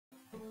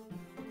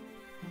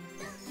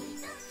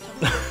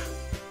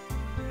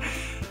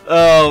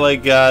Oh my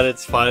god,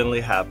 it's finally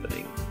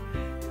happening.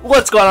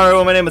 What's going on,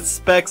 everyone? My name is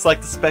Specs,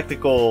 like the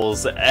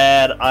Spectacles,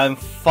 and I'm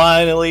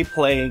finally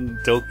playing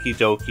Doki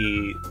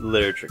Doki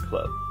Literature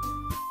Club.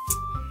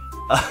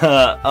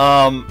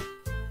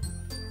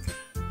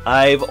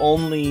 I've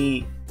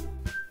only...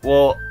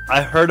 Well,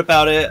 I heard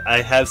about it,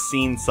 I have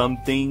seen some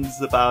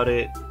things about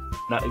it,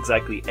 not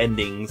exactly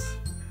endings,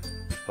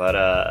 but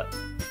I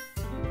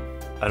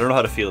don't know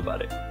how to feel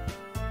about it.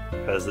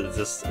 Because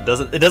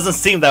it doesn't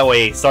seem that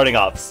way starting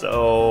off,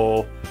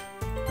 so...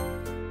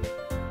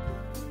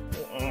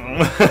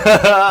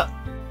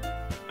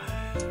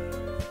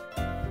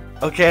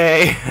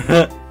 Okay.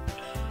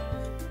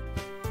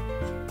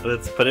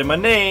 Let's put in my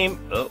name.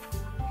 Oh,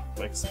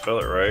 if I can spell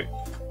it right.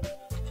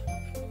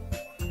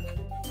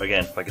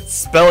 Again, if I could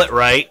spell it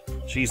right.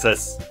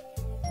 Jesus.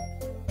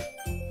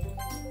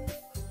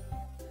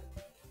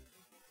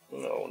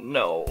 Oh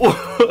no.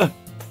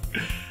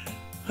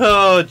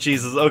 Oh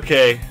Jesus.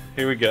 Okay,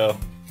 here we go.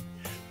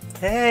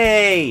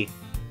 Hey!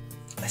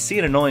 I see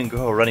an annoying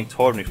girl running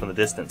toward me from the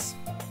distance,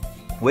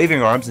 waving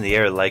her arms in the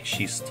air like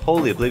she's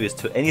totally oblivious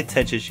to any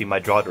attention she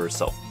might draw to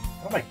herself.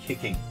 What am I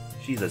kicking?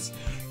 Jesus.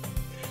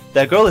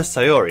 That girl is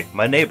Sayori,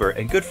 my neighbor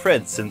and good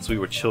friend since we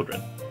were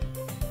children.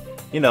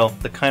 You know,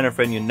 the kind of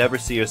friend you never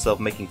see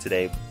yourself making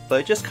today, but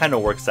it just kind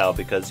of works out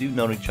because you've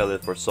known each other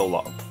for so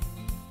long.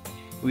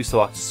 We used to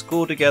walk to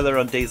school together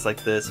on days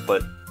like this,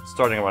 but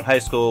starting around high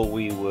school,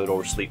 we would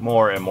oversleep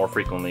more and more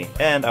frequently,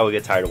 and I would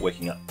get tired of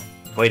waiting up.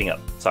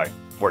 Sorry,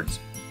 words.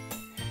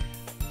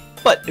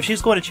 But if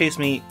she's going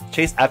to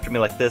chase after me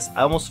like this,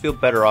 I almost feel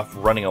better off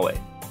running away.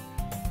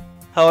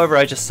 However,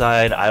 I just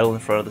sighed, idle in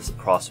front of this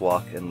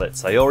crosswalk, and let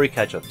Sayori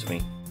catch up to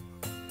me.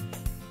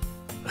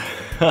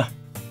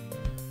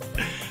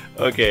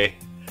 Okay.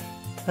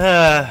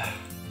 I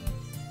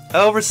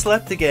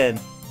overslept again,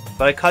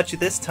 but I caught you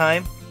this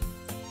time.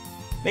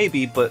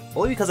 Maybe, but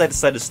only because I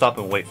decided to stop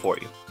and wait for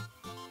you.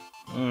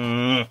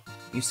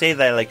 You say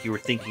that like you were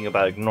thinking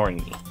about ignoring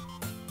me.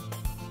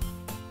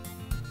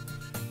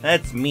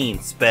 That's mean,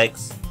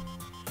 Specs.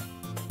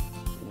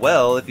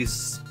 Well, if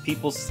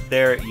people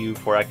stare at you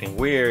for acting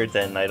weird,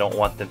 then I don't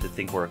want them to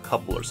think we're a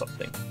couple or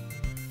something.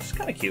 It's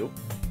kinda cute.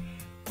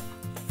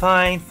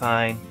 Fine,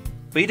 fine.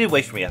 But you did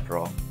wait for me after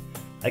all.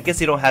 I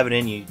guess you don't have it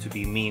in you to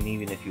be mean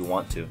even if you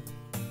want to.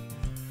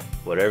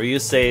 Whatever you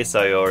say,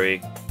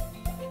 Sayori.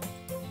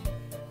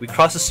 We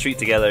cross the street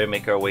together and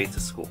make our way to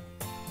school.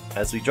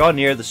 As we draw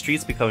near, the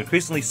streets become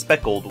increasingly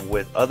speckled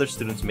with other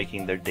students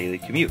making their daily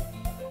commute.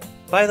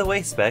 By the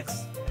way,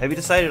 Specs, have you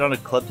decided on a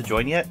club to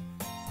join yet?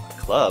 A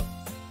club?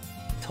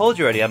 I told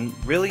you already, I'm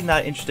really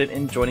not interested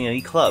in joining any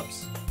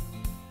clubs.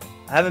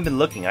 I haven't been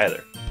looking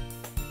either.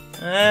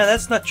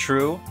 That's not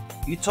true.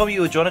 You told me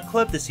you would join a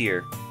club this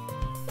year.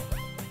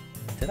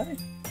 Did I?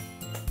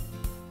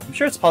 I'm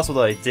sure it's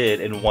possible that I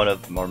did in one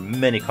of our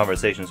many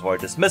conversations where I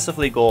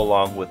dismissively go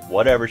along with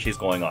whatever she's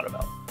going on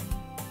about.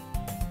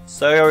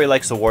 Sayori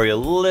likes to worry a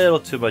little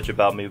too much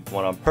about me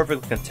when I'm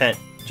perfectly content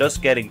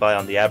just getting by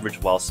on the average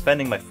while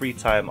spending my free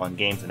time on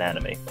games and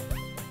anime.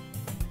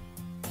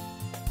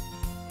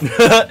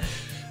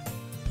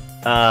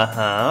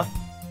 Uh-huh.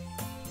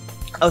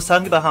 I was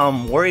talking about how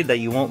I'm worried that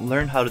you won't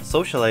learn how to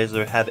socialize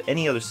or have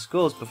any other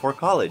skills before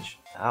college.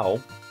 Ow.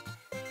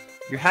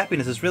 Your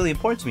happiness is really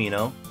important to me, you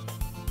know.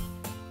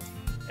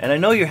 And I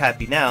know you're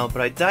happy now,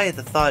 but I die at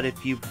the thought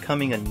of you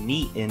becoming a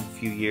NEET in a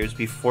few years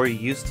before you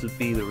used to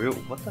be the real—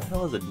 What the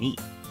hell is a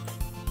NEET?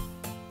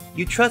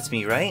 You trust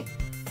me, right?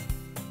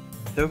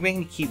 Don't make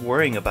me keep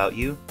worrying about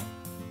you.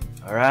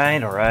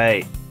 Alright,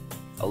 alright.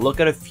 I'll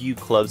look at a few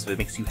clubs if it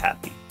makes you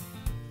happy.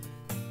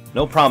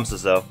 No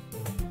promises, though.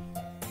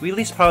 Will you at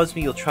least promise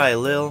me you'll try a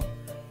little?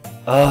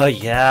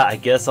 Yeah, I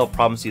guess I'll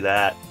promise you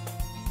that.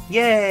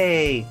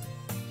 Yay!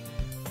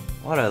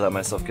 Why did I let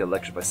myself get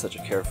lectured by such a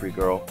carefree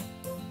girl?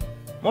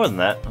 More than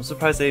that, I'm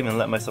surprised I even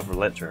let myself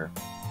relent to her.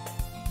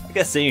 I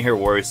guess sitting here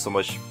worries so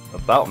much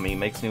about me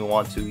makes me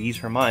want to ease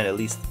her mind at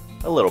least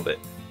a little bit,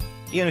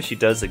 even if she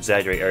does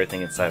exaggerate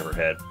everything inside of her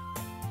head.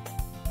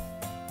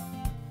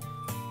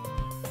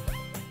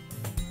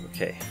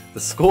 Okay, the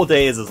school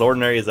day is as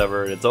ordinary as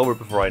ever, and it's over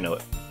before I know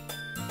it.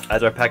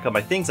 As I pack up my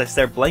things, I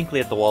stare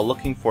blankly at the wall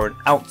looking for an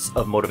ounce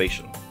of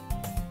motivation.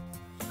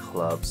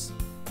 Clubs.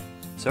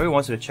 Sayori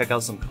wants me to check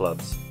out some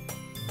clubs.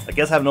 I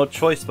guess I have no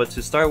choice but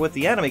to start with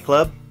the anime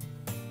club.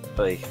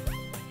 Oy.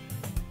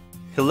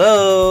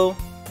 Hello?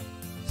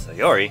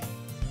 Sayori?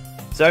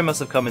 Sayori must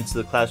have come into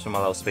the classroom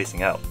while I was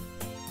spacing out.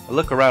 I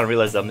look around and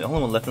realize I'm the only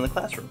one left in the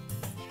classroom.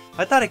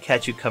 I thought I'd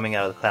catch you coming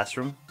out of the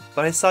classroom,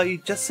 but I saw you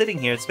just sitting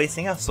here and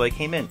spacing out, so I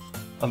came in.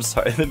 I'm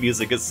sorry, the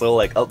music is so,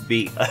 like,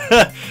 upbeat.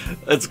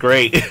 That's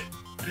great.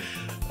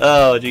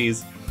 Oh,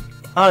 jeez.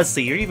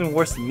 Honestly, you're even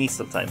worse than me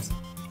sometimes.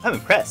 I'm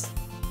impressed.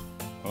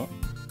 Huh?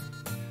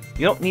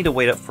 You don't need to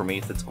wait up for me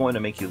if it's going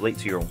to make you late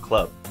to your own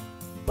club.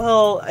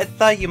 Well, I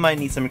thought you might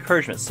need some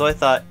encouragement, so I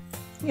thought,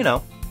 you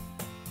know.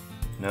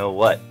 Know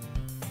what?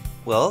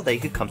 Well, that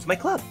you could come to my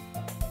club.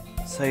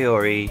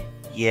 Sayori,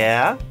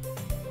 yeah?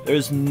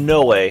 There's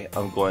no way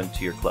I'm going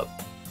to your club.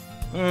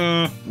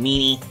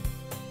 Meanie.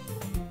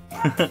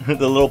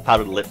 The little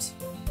powdered lips.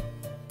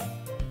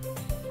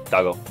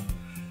 Doggo.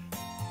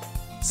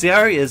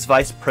 Sayori is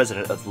vice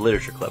president of the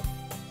literature club.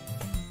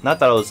 Not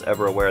that I was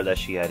ever aware that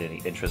she had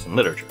any interest in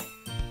literature.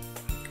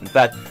 In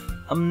fact,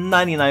 I'm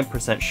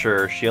 99%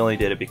 sure she only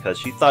did it because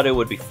she thought it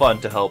would be fun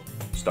to help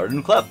start a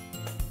new club.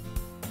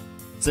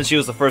 Since she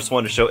was the first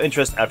one to show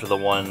interest after the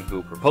one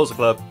who proposed the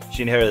club,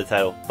 she inherited the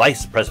title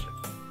Vice President.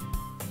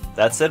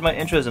 That said, my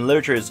interest in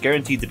literature is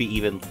guaranteed to be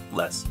even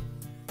less.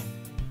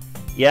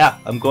 Yeah,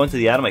 I'm going to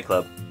the anime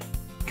club.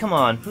 Come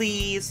on,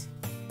 please.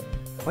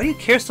 Why do you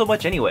care so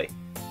much anyway?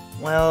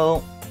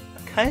 Well, I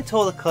kinda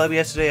told the club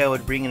yesterday I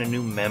would bring in a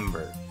new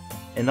member.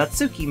 And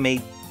Natsuki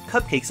made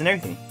cupcakes and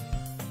everything.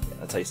 Yeah,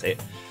 that's how you say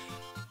it.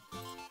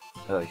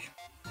 Ugh.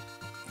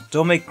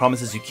 Don't make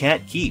promises you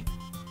can't keep.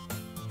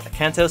 I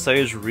can't tell if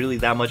Sayori's really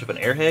that much of an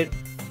airhead,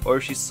 or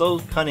if she's so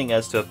cunning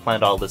as to have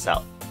planned all this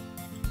out.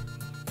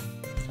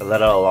 I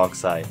let out a long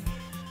sigh.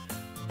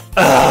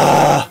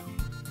 Ugh!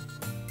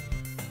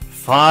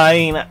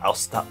 Fine, I'll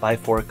stop by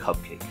for a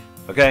cupcake,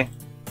 okay?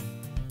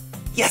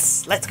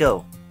 Yes, let's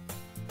go!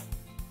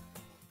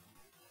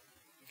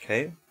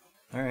 Okay,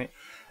 alright.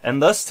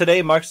 And thus,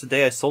 today marks the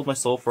day I sold my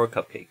soul for a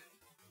cupcake.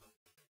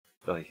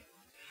 Oy.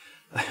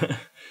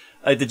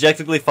 I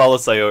dejectedly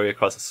followed Sayori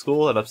across the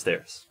school and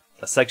upstairs.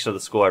 A section of the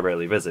school I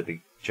rarely visit,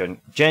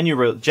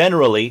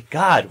 generally,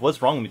 God,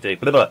 what's wrong with me today?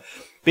 Blah, blah, blah.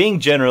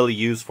 Being generally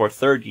used for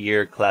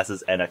third-year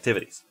classes and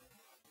activities.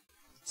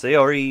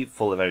 Sayori,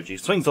 full of energy,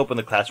 swings open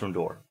the classroom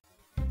door.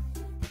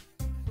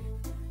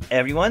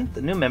 Everyone,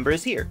 the new member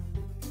is here.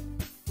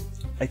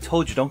 I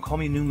told you, don't call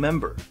me new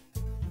member.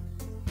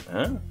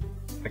 Huh?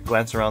 I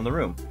glance around the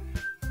room.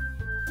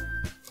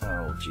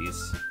 Oh, jeez.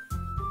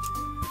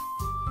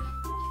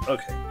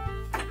 Okay.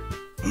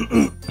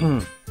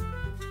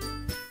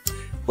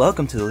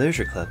 Welcome to the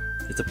Literature Club.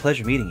 It's a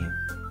pleasure meeting you.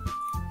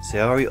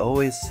 Sayori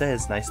always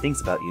says nice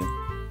things about you.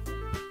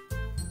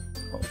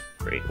 Oh,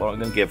 great. What am I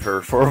going to give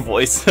her for a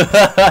voice?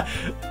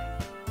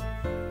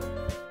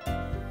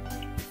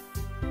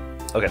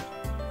 Okay.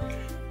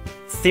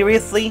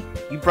 Seriously?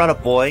 You brought a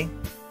boy?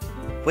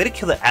 Way to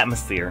kill the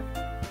atmosphere.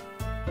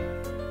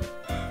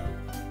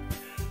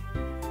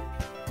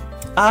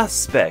 Ah,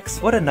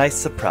 Specs, what a nice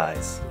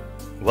surprise.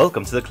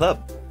 Welcome to the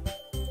club.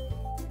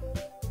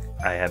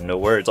 I have no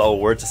words. All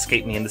words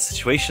escape me in this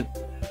situation.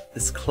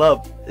 This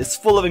club is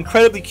full of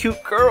incredibly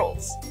cute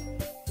girls.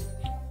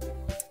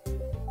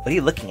 What are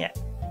you looking at?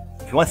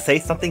 If you want to say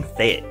something,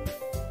 say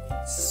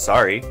it.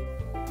 Sorry.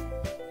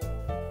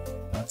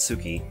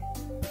 Natsuki.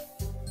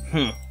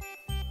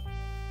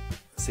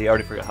 See, I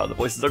already forgot how the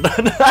voices are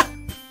done.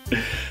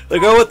 The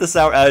girl with the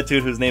sour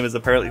attitude whose name is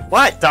apparently—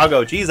 What?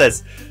 Doggo,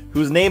 Jesus!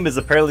 Whose name is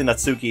apparently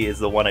Natsuki is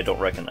the one I don't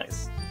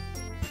recognize.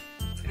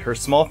 Her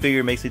small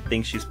figure makes me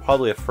think she's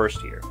probably a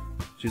first year.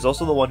 She's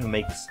also the one who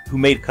made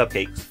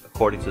cupcakes,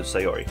 according to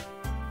Sayori.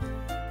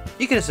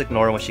 You can just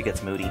ignore her when she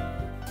gets moody.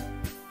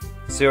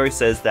 Sayori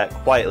says that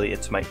quietly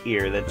into my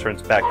ear, then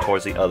turns back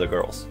towards the other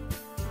girls.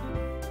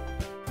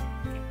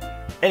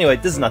 Anyway,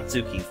 this is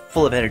Natsuki,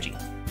 full of energy.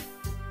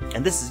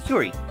 And this is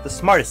Yuri, the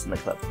smartest in the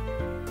club.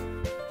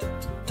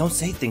 Don't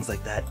say things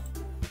like that.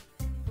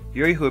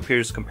 Yuri, who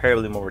appears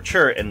comparably more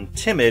mature and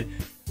timid,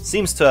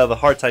 seems to have a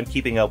hard time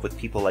keeping up with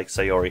people like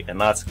Sayori and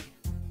Natsuki.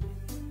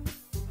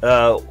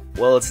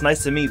 Well, it's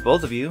nice to meet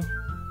both of you.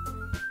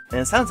 And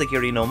it sounds like you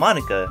already know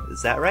Monica,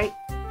 is that right?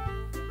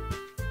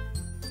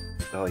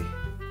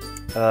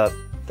 Oh,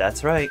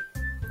 that's right.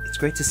 It's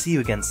great to see you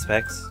again,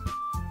 Specs.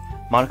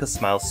 Monica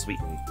smiles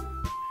sweetly.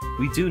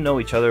 We do know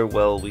each other,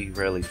 well, we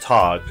rarely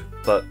talked,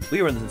 but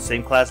we were in the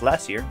same class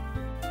last year.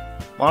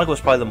 Monica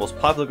was probably the most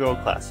popular girl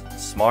in class.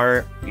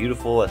 Smart,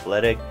 beautiful,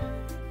 athletic.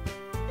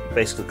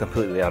 Basically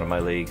completely out of my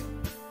league.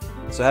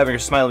 So having her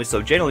smile at me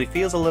so genuinely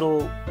feels a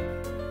little...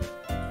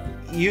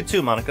 You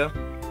too, Monica.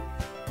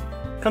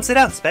 Come sit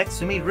down, Specs.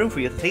 We made room for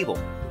you at the table,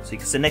 so you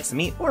can sit next to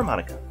me or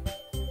Monica.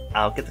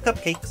 I'll get the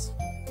cupcakes.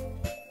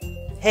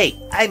 Hey,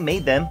 I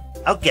made them.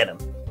 I'll get them.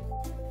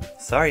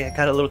 Sorry, I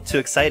got a little too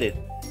excited.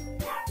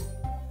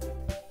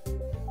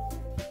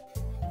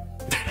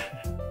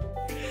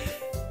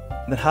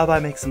 Then how about I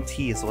make some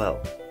tea as well?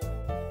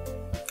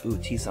 Ooh,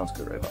 tea sounds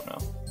good right about now.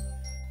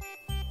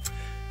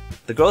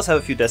 The girls have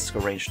a few desks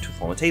arranged to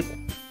form a table.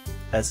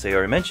 As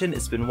Sayori mentioned,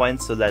 it's been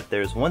widened so that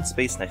there's one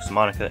space next to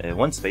Monica and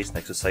one space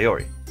next to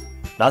Sayori.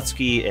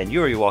 Natsuki and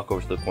Yuri walk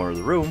over to the corner of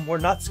the room, where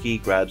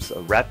Natsuki grabs a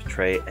wrapped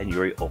tray and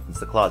Yuri opens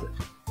the closet.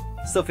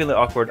 Still feeling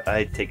awkward,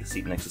 I take a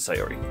seat next to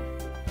Sayori.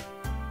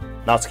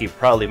 Natsuki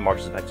proudly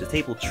marches back to the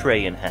table,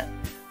 tray in hand.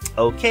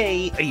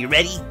 Okay, are you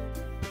ready?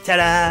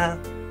 Ta-da!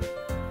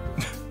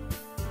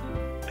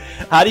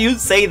 How do you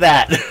say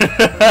that?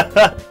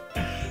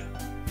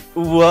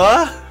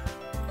 What?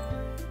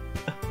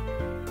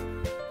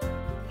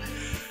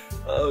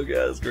 Oh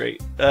god, that's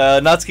great.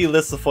 Natsuki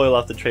lifts the foil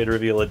off the tray to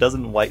reveal a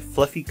dozen white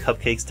fluffy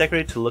cupcakes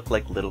decorated to look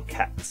like little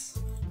cats.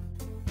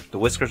 The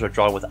whiskers are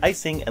drawn with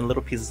icing and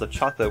little pieces of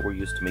chocolate were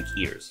used to make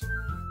ears.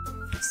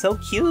 So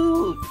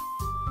cute!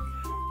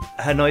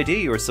 I had no idea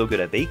you were so good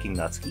at baking,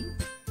 Natsuki.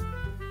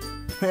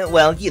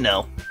 Well, you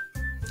know.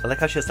 I like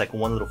how she has like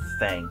one little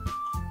fang.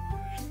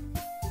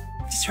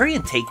 Just hurry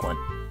and take one.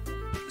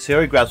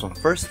 Sayori grabs one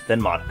first,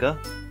 then Monica.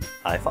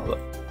 I follow.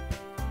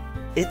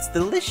 It's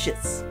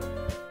delicious!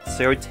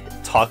 Sayori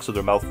talks with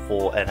her mouth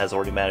full and has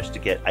already managed to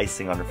get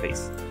icing on her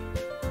face.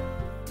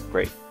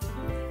 Great.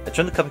 I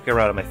turn the cupcake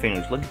around on my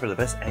fingers, looking for the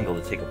best angle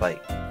to take a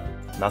bite.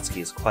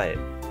 Natsuki is quiet.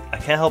 I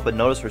can't help but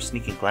notice her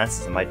sneaking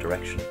glances in my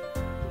direction.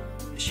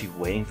 Is she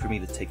waiting for me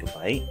to take a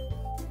bite?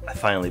 I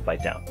finally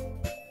bite down.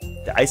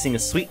 The icing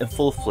is sweet and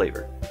full of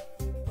flavor.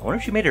 I wonder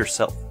if she made it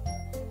herself.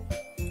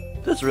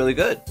 This is really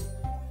good.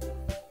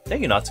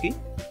 Thank you, Natsuki.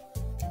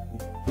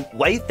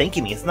 Why are you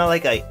thanking me? It's not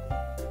like I...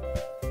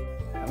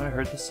 Haven't I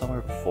heard this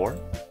somewhere before?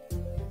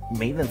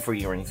 Made them for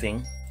you or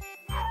anything.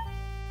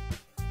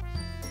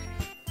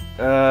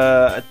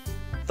 I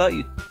thought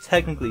you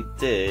technically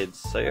did,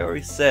 so I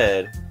already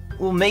said.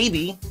 Well,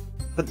 maybe,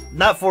 but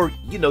not for,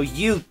 you know,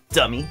 you,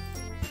 dummy.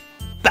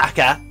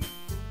 Baka!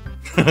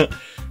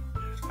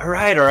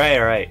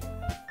 Alright.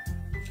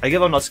 I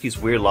give up Natsuki's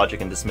weird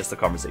logic and dismiss the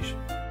conversation.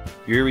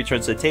 Yuri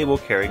returns to the table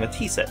carrying a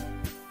tea set.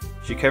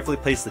 She carefully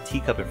placed the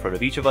teacup in front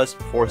of each of us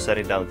before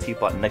setting down the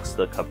teapot next to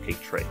the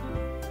cupcake tray.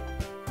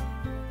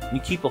 You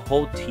keep a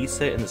whole tea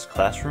set in this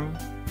classroom?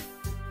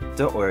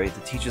 Don't worry,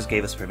 the teachers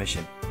gave us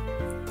permission.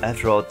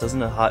 After all,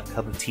 doesn't a hot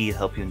cup of tea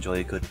help you enjoy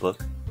a good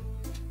book?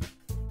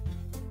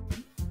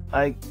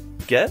 I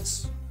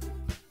guess?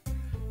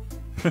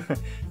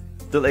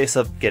 Don't let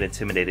yourself get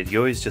intimidated.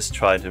 Yuri's just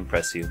trying to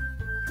impress you.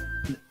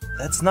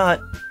 That's not...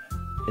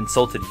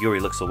 Insulted, Yuri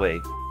looks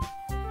away.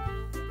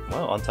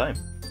 Well, on time.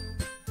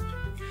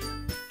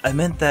 I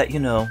meant that, you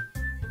know...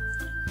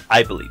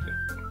 I believe you.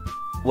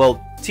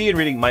 Well, tea and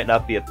reading might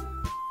not be a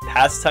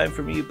pastime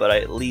for me, but I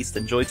at least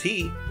enjoy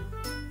tea.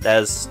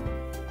 That is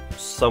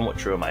somewhat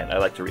true of mine. I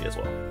like to read as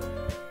well.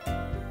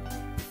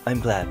 I'm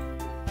glad.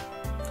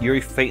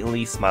 Yuri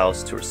faintly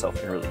smiles to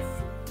herself in relief.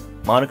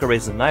 Monica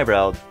raises an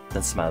eyebrow,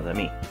 then smiles at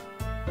me.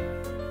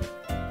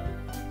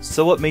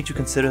 So what made you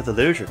consider the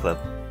literature club?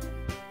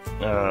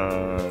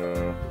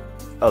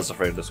 I was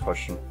afraid of this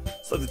question.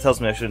 Something tells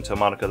me I shouldn't tell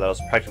Monica that I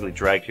was practically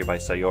dragged here by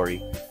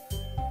Sayori.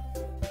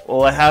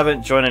 Well, I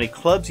haven't joined any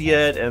clubs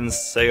yet, and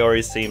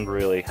Sayori seemed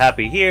really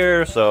happy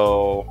here,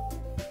 so...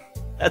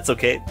 That's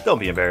okay, don't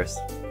be embarrassed.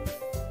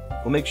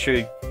 We'll make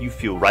sure you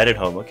feel right at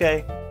home,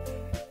 okay?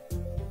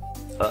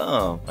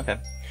 Oh, okay.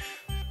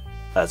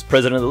 As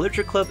president of the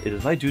literature club, it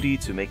is my duty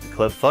to make the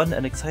club fun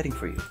and exciting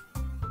for you.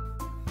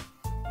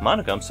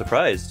 Monica, I'm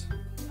surprised.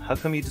 How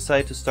come you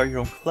decided to start your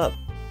own club?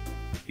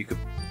 You could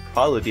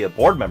probably be a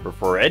board member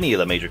for any of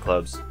the major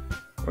clubs.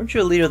 Weren't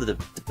you a leader of the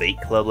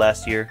debate club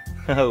last year?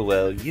 Oh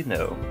well, you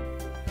know.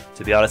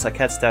 To be honest, I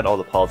can't stand all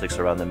the politics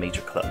around the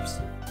major clubs.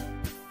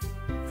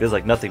 Feels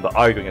like nothing but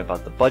arguing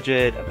about the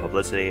budget and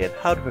publicity and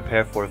how to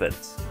prepare for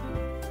events.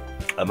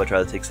 I'd much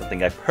rather take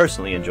something I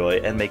personally enjoy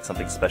and make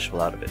something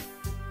special out of it.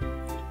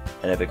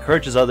 And if it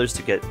encourages others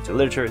to get into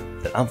literature,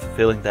 then I'm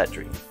fulfilling that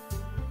dream.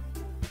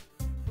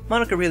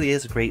 Monica really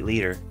is a great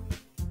leader.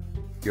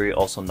 Yuri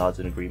also nods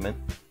in agreement.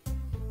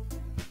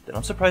 Then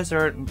I'm surprised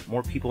there aren't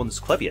more people in this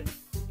club yet.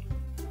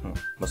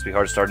 Must be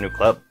hard to start a new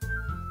club.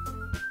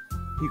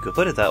 You could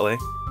put it that way.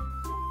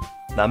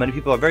 Not many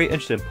people are very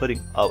interested in putting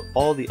out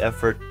all the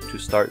effort to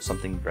start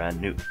something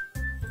brand new.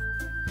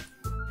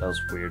 That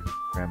was weird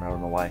grammar, I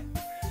don't know why.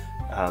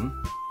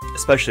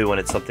 Especially when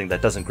it's something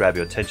that doesn't grab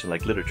your attention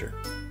like literature.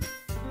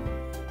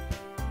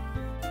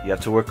 You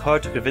have to work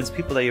hard to convince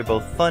people that you're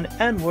both fun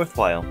and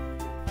worthwhile.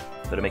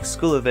 But it makes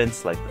school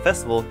events like the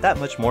festival that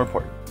much more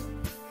important.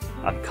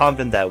 I'm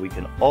confident that we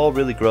can all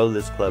really grow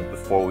this club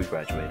before we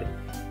graduate it.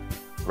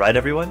 Right,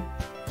 everyone?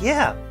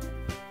 Yeah!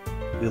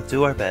 We'll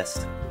do our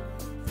best.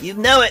 You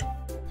know it!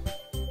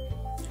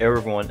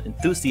 Everyone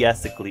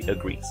enthusiastically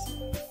agrees.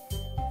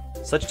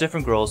 Such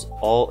different girls,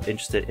 all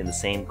interested in the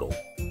same goal.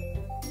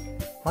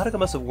 Monica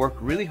must have worked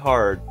really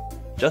hard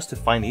just to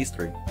find these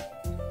three.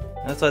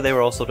 That's why they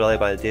were also delighted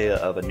by the idea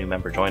of a new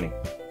member joining.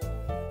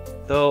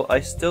 Though I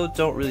still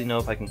don't really know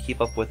if I can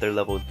keep up with their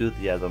level of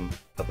enthusiasm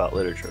about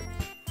literature.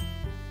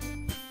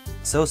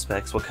 So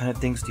Specs, what kind of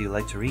things do you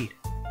like to read?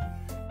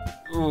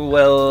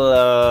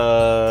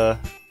 Well,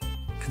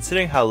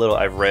 considering how little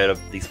I've read of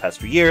these past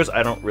few years,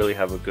 I don't really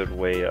have a good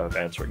way of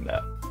answering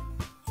that.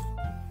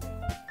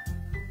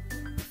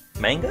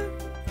 Manga?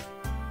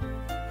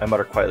 I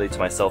mutter quietly to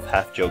myself,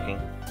 half joking.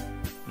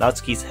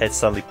 Natsuki's head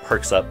suddenly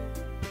perks up.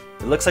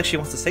 It looks like she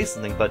wants to say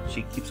something, but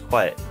she keeps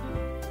quiet.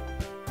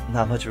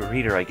 Not much of a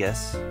reader, I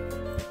guess.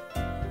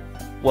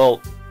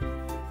 Well,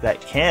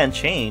 that can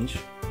change.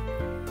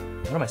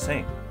 What am I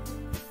saying?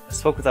 I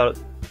spoke without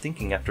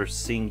thinking after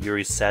seeing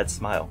Yuri's sad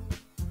smile.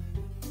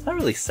 It's not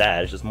really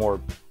sad, it's just more...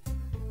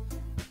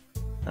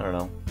 I don't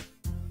know.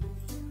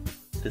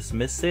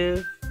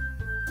 Dismissive?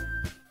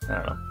 I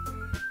don't know.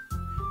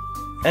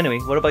 Anyway,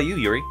 what about you,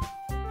 Yuri?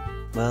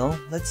 Well,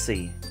 let's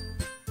see.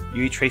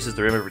 Yuri traces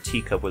the rim of her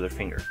teacup with her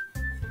finger.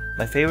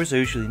 My favorites are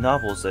usually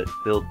novels that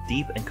build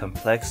deep and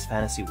complex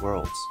fantasy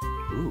worlds.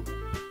 Ooh.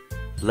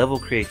 The level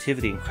of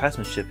creativity and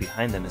craftsmanship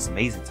behind them is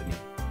amazing to me.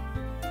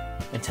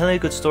 and telling a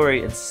good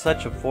story in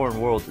such a foreign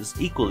world is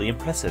equally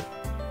impressive.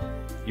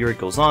 Yuri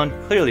goes on,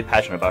 clearly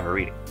passionate about her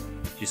reading.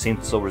 She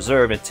seemed so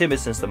reserved and timid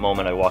since the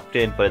moment I walked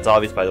in, but it's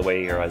obvious by the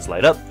way her eyes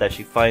light up that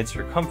she finds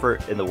her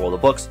comfort in the world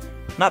of books,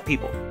 not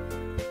people.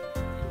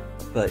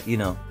 But, you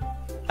know,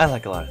 I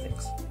like a lot of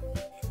things.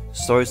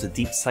 Stories with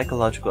deep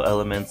psychological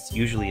elements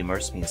usually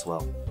immerse me as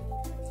well.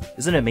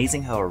 Isn't it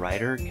amazing how a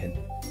writer can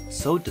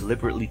so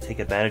deliberately take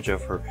advantage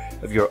of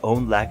your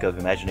own lack of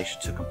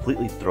imagination to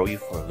completely throw you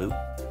for a loop?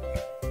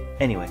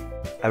 Anyway,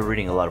 I've been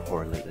reading a lot of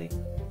horror lately.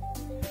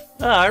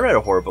 I read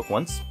a horror book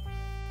once.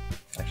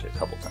 Actually, a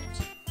couple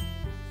times.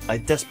 I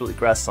desperately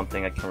grasped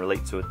something I can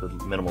relate to at the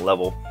minimal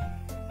level.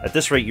 At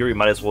this rate, Yuri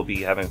might as well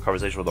be having a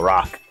conversation with a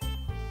rock.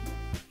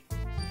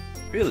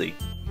 Really?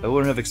 I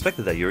wouldn't have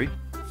expected that, Yuri.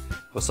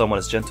 With someone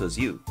as gentle as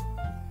you.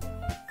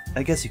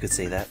 I guess you could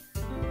say that.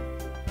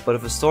 But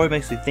if a story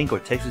makes me think or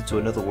takes me to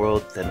another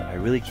world, then I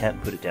really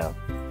can't put it down.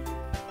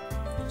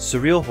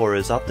 Surreal horror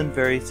is often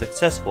very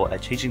successful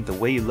at changing the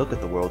way you look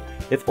at the world,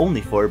 if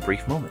only for a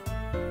brief moment.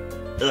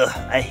 Ugh,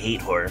 I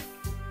hate horror.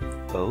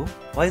 Oh?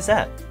 Why is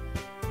that?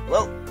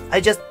 Well,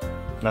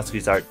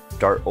 Natsuki's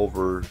dart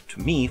over to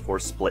me for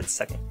a split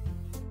second.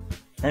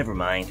 Never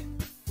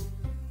mind.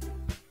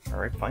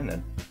 Alright, fine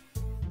then.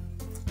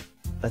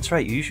 That's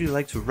right, you usually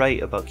like to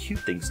write about cute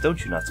things,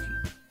 don't you,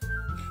 Natsuki?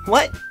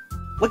 What?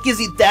 What gives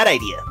you that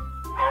idea?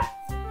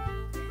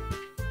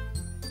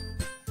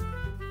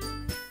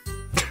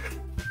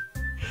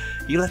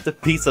 You left a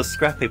piece of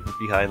scrap paper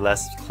behind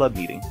last club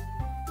meeting.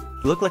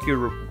 You look like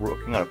you're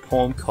working on a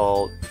poem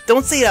called...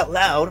 Don't say it out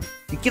loud!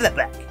 Give that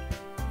back!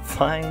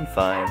 Fine,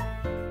 fine.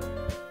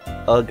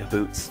 Ugh,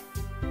 boots.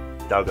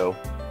 Doggo.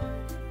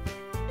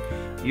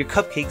 Your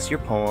cupcakes, your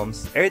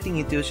poems, everything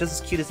you do is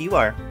just as cute as you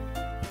are.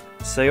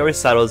 Sayori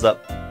sidles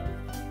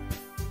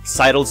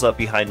up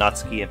behind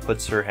Natsuki and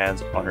puts her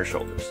hands on her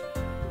shoulders.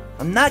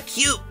 I'm not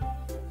cute!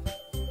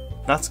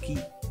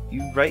 Natsuki,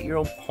 you write your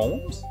own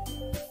poems?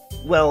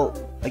 Well,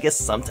 I guess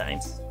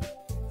sometimes.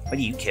 Why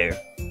do you care?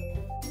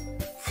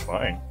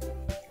 Fine.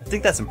 I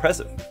think that's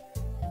impressive.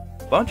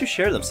 Why don't you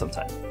share them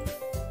sometime?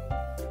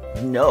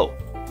 No.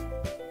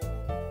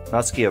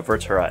 Natsuki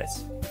averts her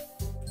eyes.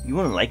 You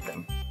wouldn't like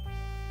them.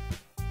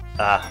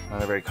 Not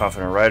a very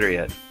confident writer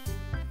yet.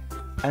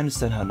 I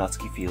understand how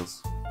Natsuki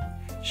feels.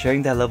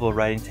 Sharing that level of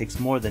writing takes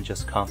more than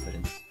just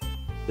confidence.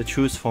 The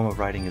truest form of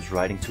writing is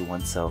writing to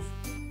oneself.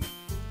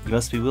 You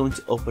must be willing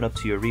to open up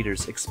to your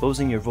readers,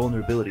 exposing your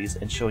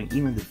vulnerabilities and showing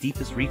even the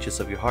deepest reaches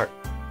of your heart.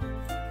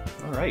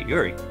 Alright,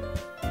 Yuri.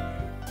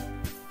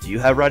 Do you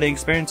have writing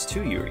experience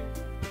too, Yuri?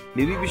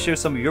 Maybe if you share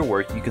some of your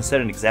work, you can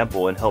set an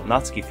example and help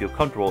Natsuki feel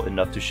comfortable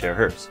enough to share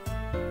hers.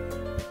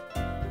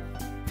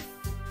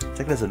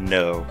 Take that as a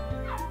no.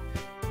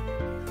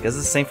 I guess it's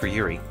the same for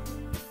Yuri.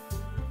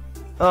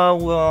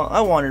 Well,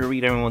 I wanted to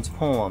read everyone's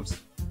poems.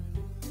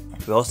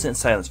 We all sit in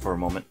silence for a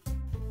moment.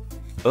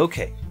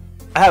 Okay,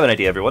 I have an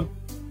idea, everyone.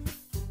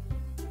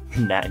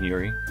 Nat and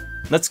Yuri.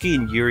 Natsuki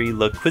and Yuri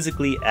look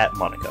quizzically at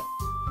Monika.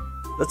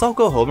 Let's all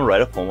go home and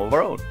write a poem of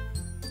our own.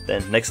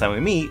 Then, next time we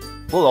meet,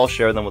 we'll all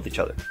share them with each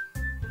other.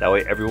 That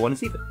way everyone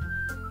is even.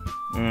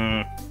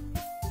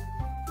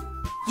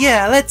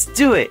 Yeah, let's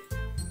do it!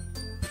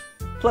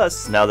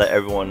 Plus, now that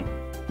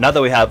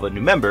we have a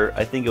new member,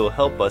 I think it will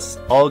help us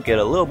all get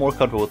a little more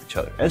comfortable with each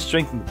other and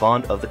strengthen the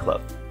bond of the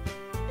club.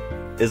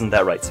 Isn't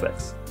that right,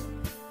 Specs?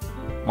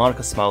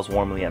 Monika smiles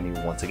warmly at me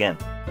once again.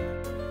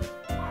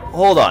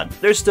 Hold on,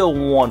 there's still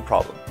one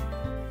problem.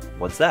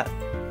 What's that?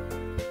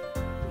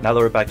 Now that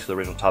we're back to the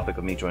original topic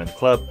of me joining the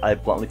club, I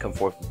bluntly come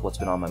forth with what's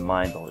been on my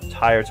mind the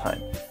entire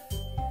time.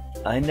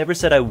 I never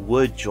said I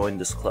would join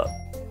this club.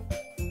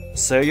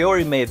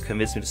 Sayori may have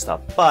convinced me to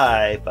stop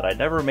by, but I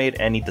never made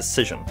any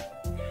decision.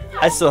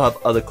 I still have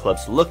other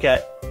clubs to look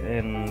at,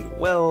 and,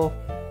 well...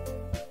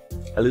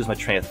 I lose my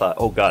train of thought.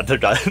 Oh god,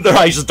 their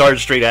eyes just darted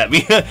straight at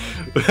me.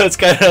 That's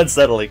kind of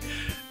unsettling.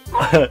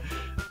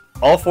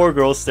 All four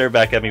girls stare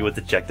back at me with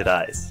dejected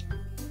eyes.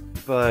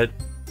 But...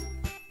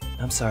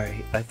 I'm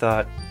sorry, I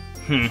thought...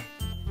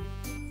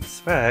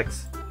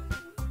 Specs...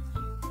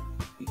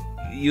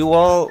 You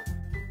all...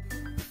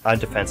 I'm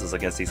defenseless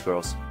against these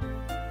girls.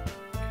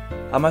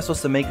 How am I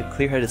supposed to make a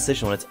clear-headed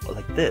decision when it's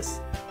like this?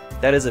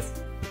 That is, if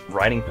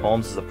writing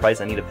poems is the price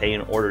I need to pay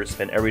in order to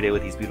spend every day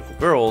with these beautiful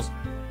girls...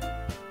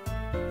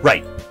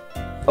 Right.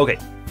 Okay,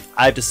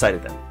 I've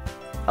decided then.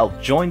 I'll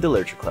join the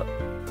literature club.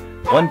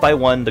 One by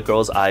one, the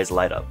girls' eyes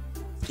light up.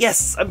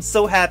 Yes, I'm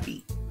so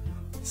happy!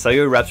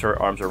 Sayori wraps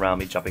her arms around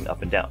me, jumping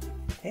up and down.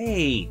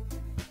 Hey!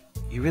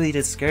 You really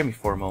did scare me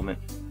for a moment.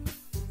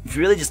 If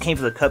you really just came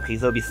for the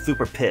cupcakes, I would be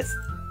super pissed.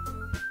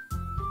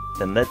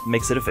 Then that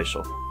makes it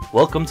official.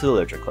 Welcome to the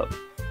literature club.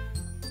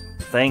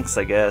 Thanks,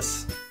 I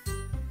guess.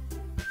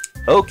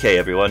 Okay,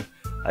 everyone.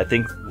 I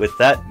think with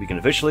that, we can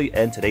officially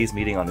end today's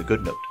meeting on a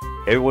good note.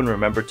 Everyone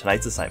remember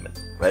tonight's assignment.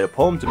 Write a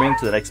poem to bring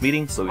to the next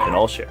meeting so we can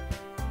all share.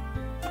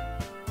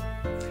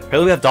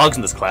 Apparently we have dogs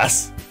in this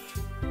class.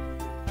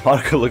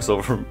 Monika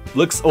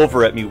looks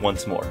over at me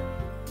once more.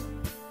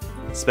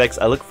 Specs,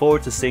 I look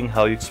forward to seeing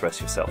how you express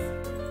yourself.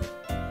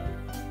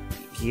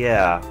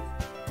 Yeah,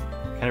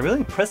 Can I really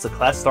impress the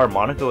class star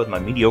Monica with my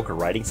mediocre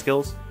writing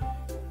skills?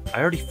 I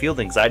already feel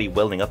the anxiety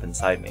welling up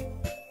inside me.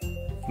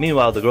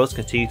 Meanwhile, the girls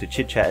continue to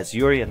chit-chat as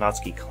Yuri and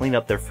Natsuki clean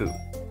up their food.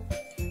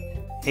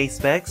 Hey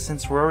Specs,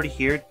 since we're already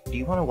here, do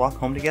you want to walk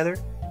home together?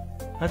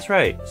 That's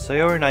right,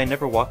 Sayori and I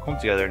never walk home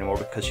together anymore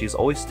because she's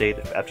always stayed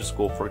after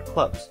school for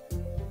clubs.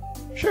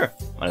 Sure,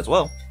 might as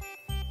well.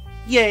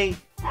 Yay!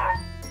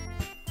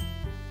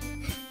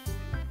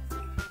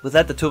 With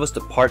that, the two of us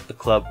depart the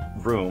club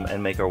room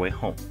and make our way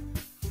home.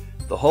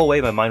 The whole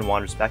way, my mind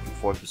wanders back and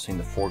forth between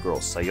the four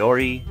girls,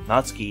 Sayori,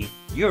 Natsuki,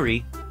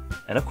 Yuri,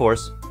 and of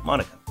course,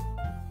 Monica.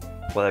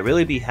 Will I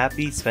really be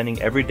happy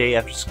spending every day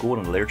after school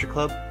in the literature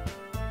club?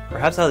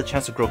 Perhaps I'll have the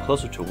chance to grow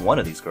closer to one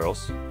of these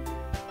girls.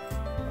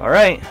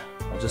 Alright,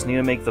 I'll just need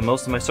to make the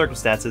most of my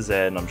circumstances,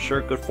 and I'm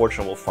sure good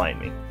fortune will find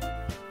me.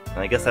 And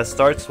I guess that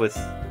starts with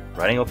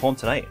writing a poem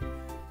tonight.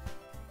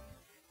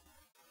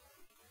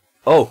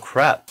 Oh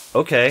crap,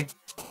 okay.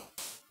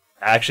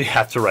 I actually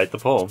have to write the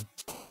poem.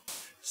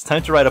 It's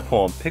time to write a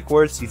poem. Pick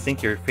words you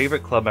think your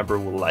favorite club member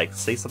will like.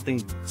 Say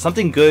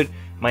something good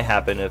might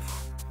happen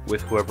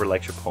with whoever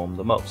likes your poem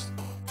the most.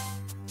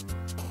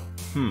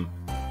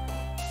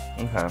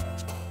 Okay.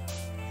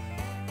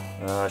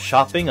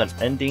 Shopping,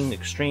 unending,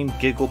 extreme,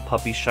 giggle,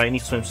 puppy, shiny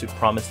swimsuit,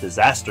 promise,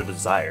 disaster,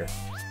 desire.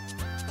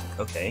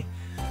 Okay.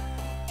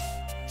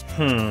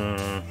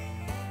 I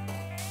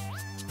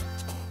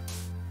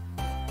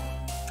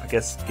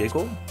guess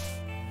giggle?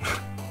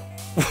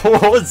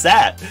 What was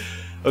that?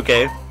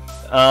 Okay.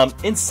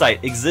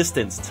 Insight,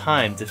 existence,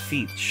 time,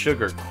 defeat,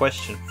 sugar,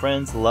 question,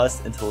 friends,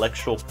 lust,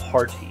 intellectual,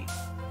 party.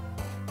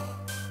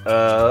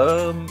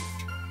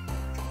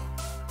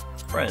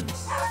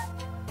 Friends.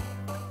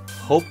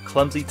 Hope,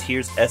 clumsy,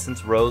 tears,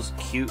 essence, rose,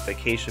 cute,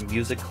 vacation,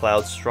 music,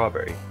 clouds,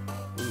 strawberry.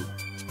 Ooh.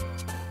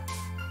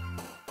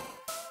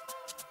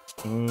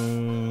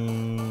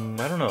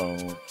 I don't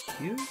know.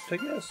 Cute, I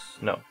guess?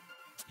 No.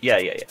 Yeah.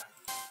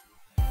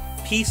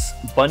 Peace,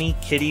 bunny,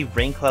 kitty,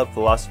 rain cloud,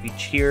 philosophy,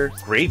 cheer,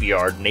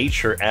 graveyard,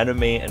 nature,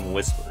 anime, and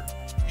whisper.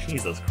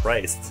 Jesus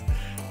Christ.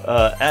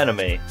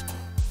 Anime.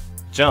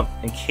 Jump,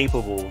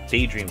 incapable,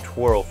 daydream,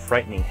 twirl,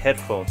 frightening,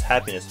 headphones,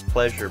 happiness,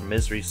 pleasure,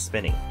 misery,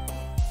 spinning.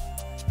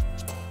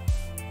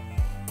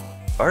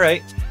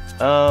 Alright.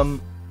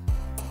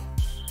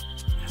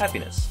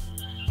 Happiness.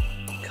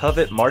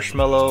 Covet,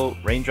 marshmallow,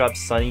 raindrop,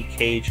 sunny,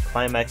 cage,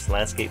 climax,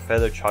 landscape,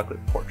 feather,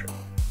 chocolate, portrait.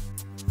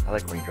 I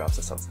like raindrops,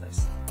 that sounds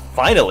nice.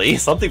 Finally!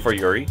 Something for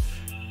Yuri!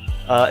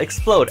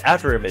 Explode,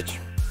 after image.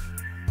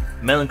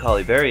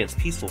 Melancholy, variance,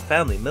 peaceful,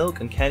 family, milk,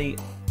 uncanny,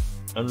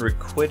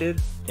 unrequited,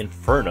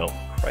 inferno.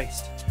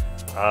 Christ.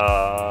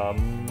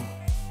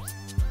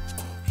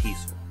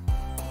 Peaceful.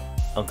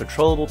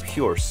 Uncontrollable,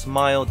 pure,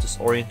 smile,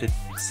 disoriented,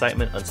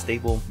 excitement,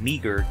 unstable,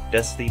 meager,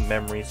 destiny,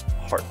 memories,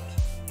 heart.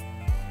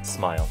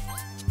 Smile.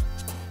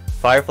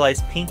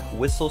 Fireflies, pink,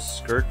 whistle,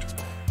 skirt,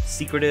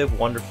 secretive,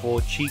 wonderful,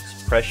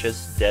 cheeks,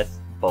 precious, death,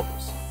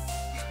 bubbles.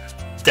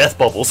 Death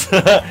bubbles.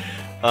 I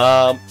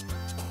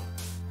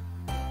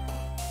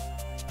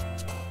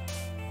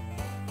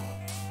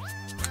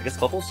guess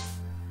bubbles?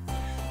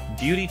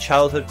 Beauty,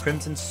 childhood,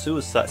 crimson,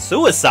 suicide.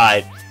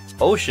 Suicide!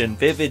 Ocean,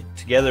 vivid,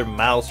 together,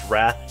 mouse,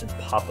 wrath, and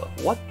papa.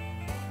 What?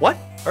 What?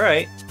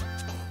 Alright.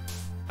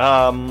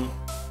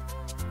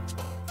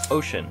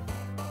 Ocean.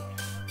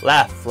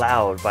 Laugh,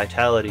 loud,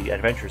 vitality,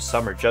 adventure,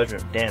 summer,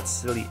 judgment, dance,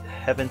 silly,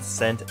 heaven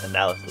sent,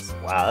 analysis.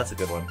 Wow, that's a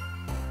good one.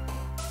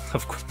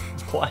 Of course.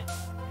 What?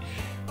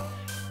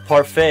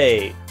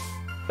 Parfait.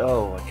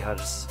 Oh my god,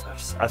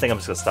 I think I'm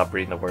just gonna stop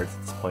reading the words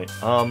at this point.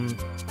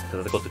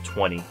 Because I go to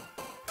 20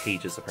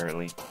 pages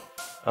apparently.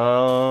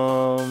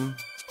 Parfait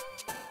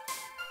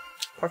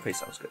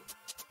sounds good.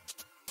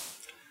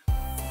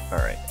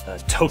 Alright,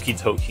 Doki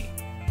Doki.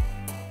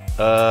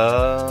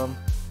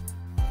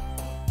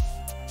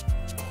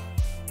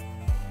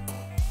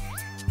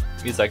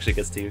 This actually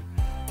gets to you.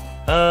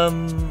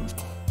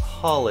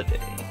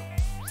 Holiday.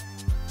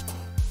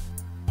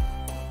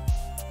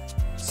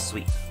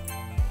 Sweet.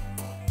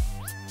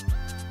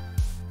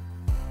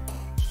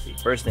 The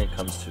first thing that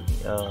comes to me.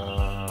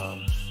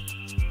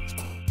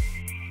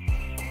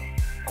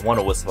 I want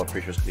to whistle, I'm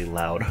pretty sure it's gonna be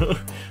loud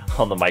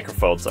on the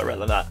microphone, so I'd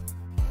rather not.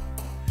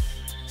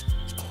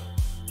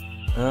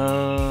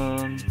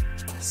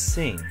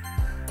 Sing.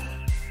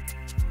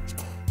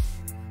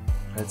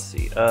 Let's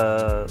see.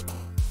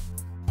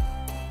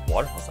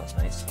 Waterfall sounds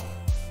nice.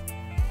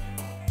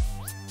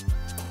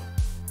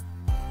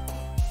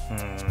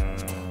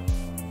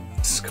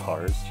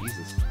 Scars,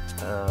 Jesus.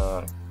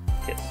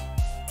 Kiss.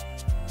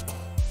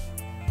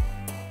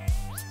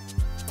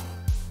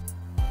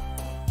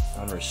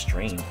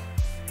 Unrestrained.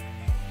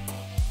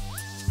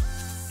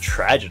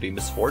 Tragedy,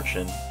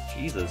 misfortune.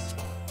 Jesus.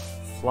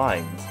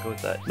 Flying, let's go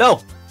with that.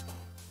 No!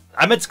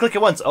 I meant to click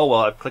it once! Oh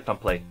well, I've clicked on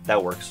play.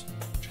 That works.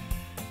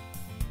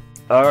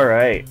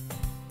 Alright.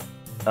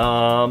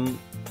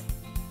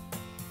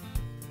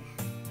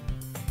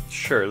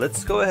 Sure,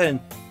 let's go ahead and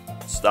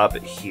stop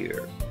it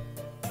here.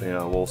 You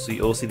know, we'll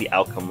see the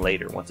outcome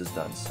later once it's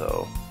done,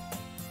 so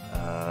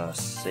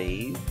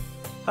save.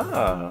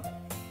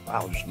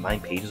 Wow, there's 9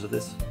 pages of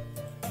this.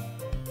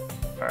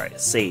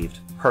 Alright, saved.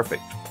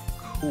 Perfect.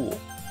 Cool.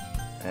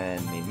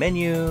 And main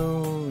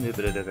menu.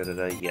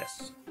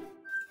 Yes.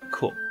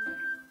 Cool.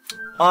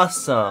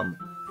 Awesome.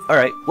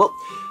 Alright, well,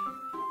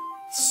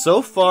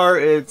 so far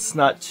it's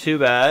not too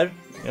bad.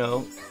 You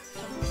know,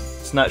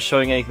 it's not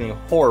showing anything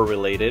horror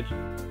related.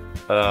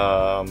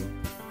 So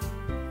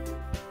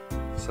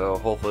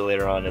hopefully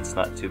later on it's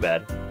not too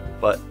bad.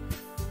 But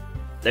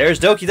there's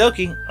Doki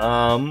Doki.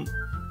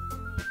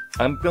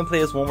 I'm gonna play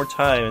this one more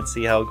time and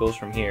see how it goes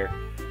from here.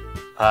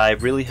 I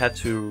really had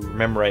to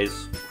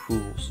memorize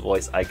whose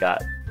voice I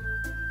got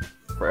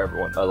for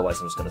everyone, otherwise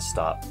I'm just gonna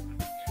stop.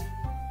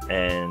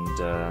 And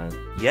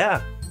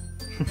yeah,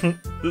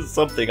 this is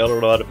something, I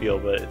don't know how to feel,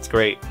 but it's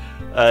great.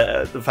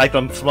 The fact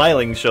I'm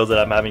smiling shows that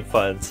I'm having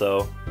fun,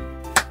 so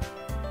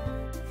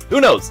who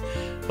knows?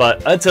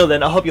 But until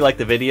then, I hope you liked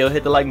the video.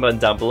 Hit the like button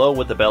down below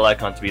with the bell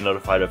icon to be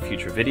notified of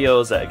future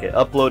videos that get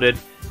uploaded.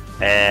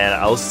 And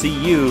I'll see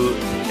you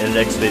in the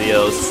next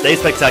video. Stay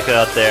spectacular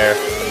out there.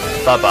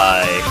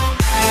 Bye-bye.